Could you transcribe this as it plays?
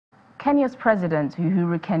Kenya's President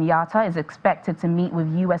Uhuru Kenyatta is expected to meet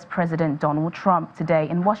with U.S. President Donald Trump today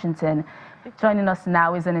in Washington. Joining us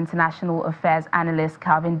now is an international affairs analyst,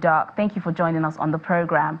 Calvin Dirk. Thank you for joining us on the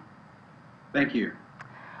program. Thank you.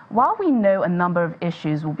 While we know a number of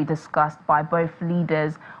issues will be discussed by both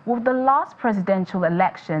leaders, will the last presidential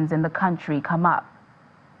elections in the country come up?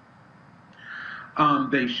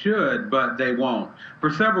 They should, but they won't,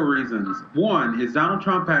 for several reasons. One is Donald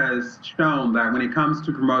Trump has shown that when it comes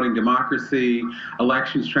to promoting democracy,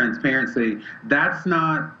 elections transparency, that's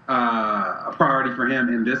not a priority for him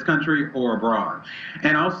in this country or abroad.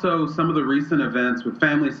 And also some of the recent events with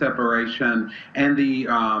family separation and the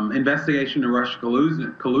investigation of Russia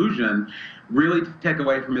collusion really take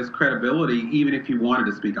away from his credibility, even if he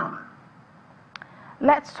wanted to speak on it.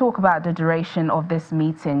 Let's talk about the duration of this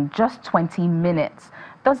meeting, just 20 minutes.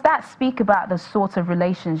 Does that speak about the sort of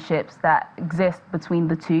relationships that exist between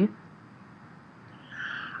the two?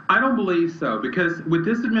 I don't believe so, because with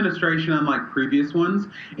this administration, unlike previous ones,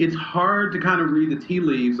 it's hard to kind of read the tea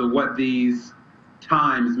leaves of what these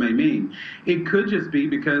times may mean. It could just be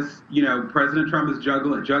because, President Trump is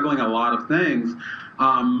juggling a lot of things,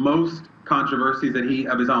 most controversies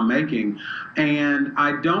of his own making, and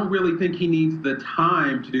I don't really think he needs the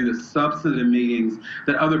time to do the substantive meetings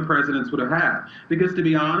that other presidents would have had. Because to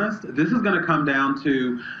be honest, this is going to come down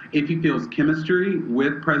to if he feels chemistry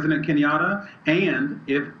with President Kenyatta and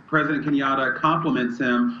if President Kenyatta compliments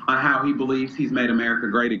him on how he believes he's made America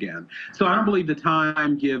great again. So I don't believe the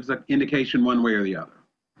time gives an indication one way or the other.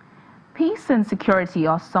 Peace and security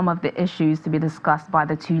are some of the issues to be discussed by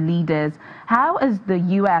the two leaders. How has the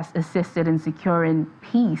U.S. assisted in securing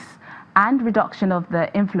peace and reduction of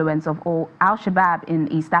the influence of Al-Shabaab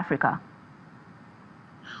in East Africa?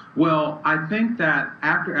 Well, I think that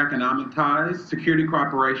after economic ties, security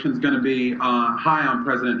cooperation is going to be high on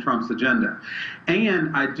President Trump's agenda.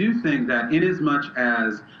 And I do think that inasmuch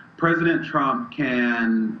as President Trump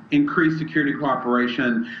can increase security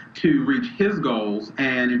cooperation to reach his goals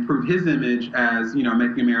and improve his image as,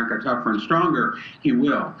 making America tougher and stronger, he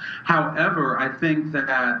will. However, I think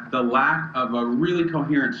that the lack of a really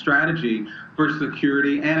coherent strategy for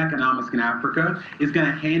security and economics in Africa is going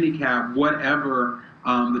to handicap whatever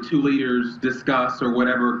the two leaders discuss or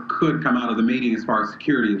whatever could come out of the meeting as far as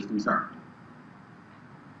security is concerned.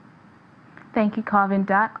 Thank you, Calvin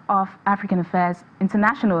Dirk, of African Affairs,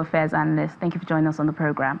 International Affairs Analyst. Thank you for joining us on the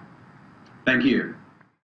program. Thank you.